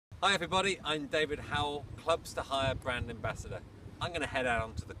Hi everybody, I'm David Howell, Clubs to Hire brand ambassador. I'm going to head out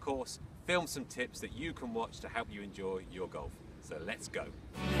onto the course, film some tips that you can watch to help you enjoy your golf. So let's go.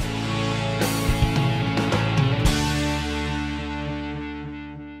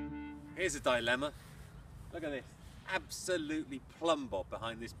 Here's a dilemma. Look at this. Absolutely Plumb-Bob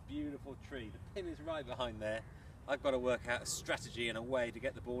behind this beautiful tree. The pin is right behind there. I've got to work out a strategy and a way to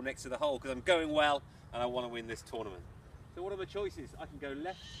get the ball next to the hole because I'm going well and I want to win this tournament. So what are my choices? I can go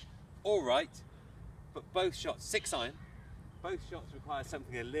left or right, but both shots, 6-iron, both shots require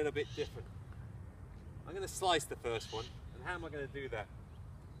something a little bit different. I'm going to slice the first one, and how am I going to do that?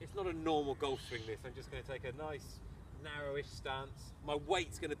 It's not a normal golf swing this, I'm just going to take a nice narrowish stance. My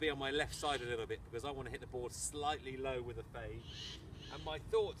weight's going to be on my left side a little bit because I want to hit the ball slightly low with a fade. And my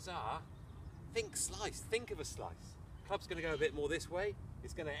thoughts are, think slice, think of a slice. Club's going to go a bit more this way,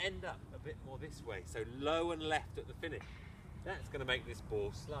 it's going to end up a bit more this way, so low and left at the finish. That's going to make this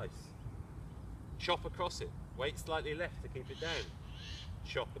ball slice. Chop across it, weight slightly left to keep it down.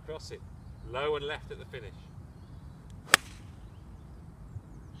 Chop across it, low and left at the finish.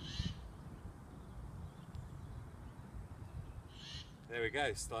 There we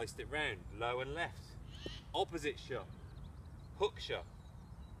go, sliced it round, low and left. Opposite shot, hook shot.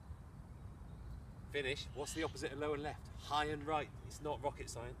 Finish, what's the opposite of low and left? High and right, it's not rocket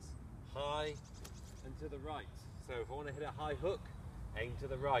science. High and to the right. So if I want to hit a high hook, aim to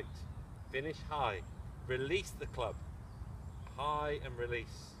the right. Finish high, release the club. High and release.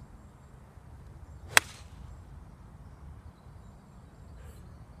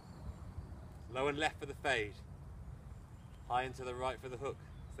 Low and left for the fade. High and to the right for the hook.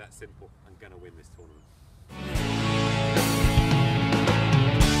 It's that simple. I'm going to win this tournament.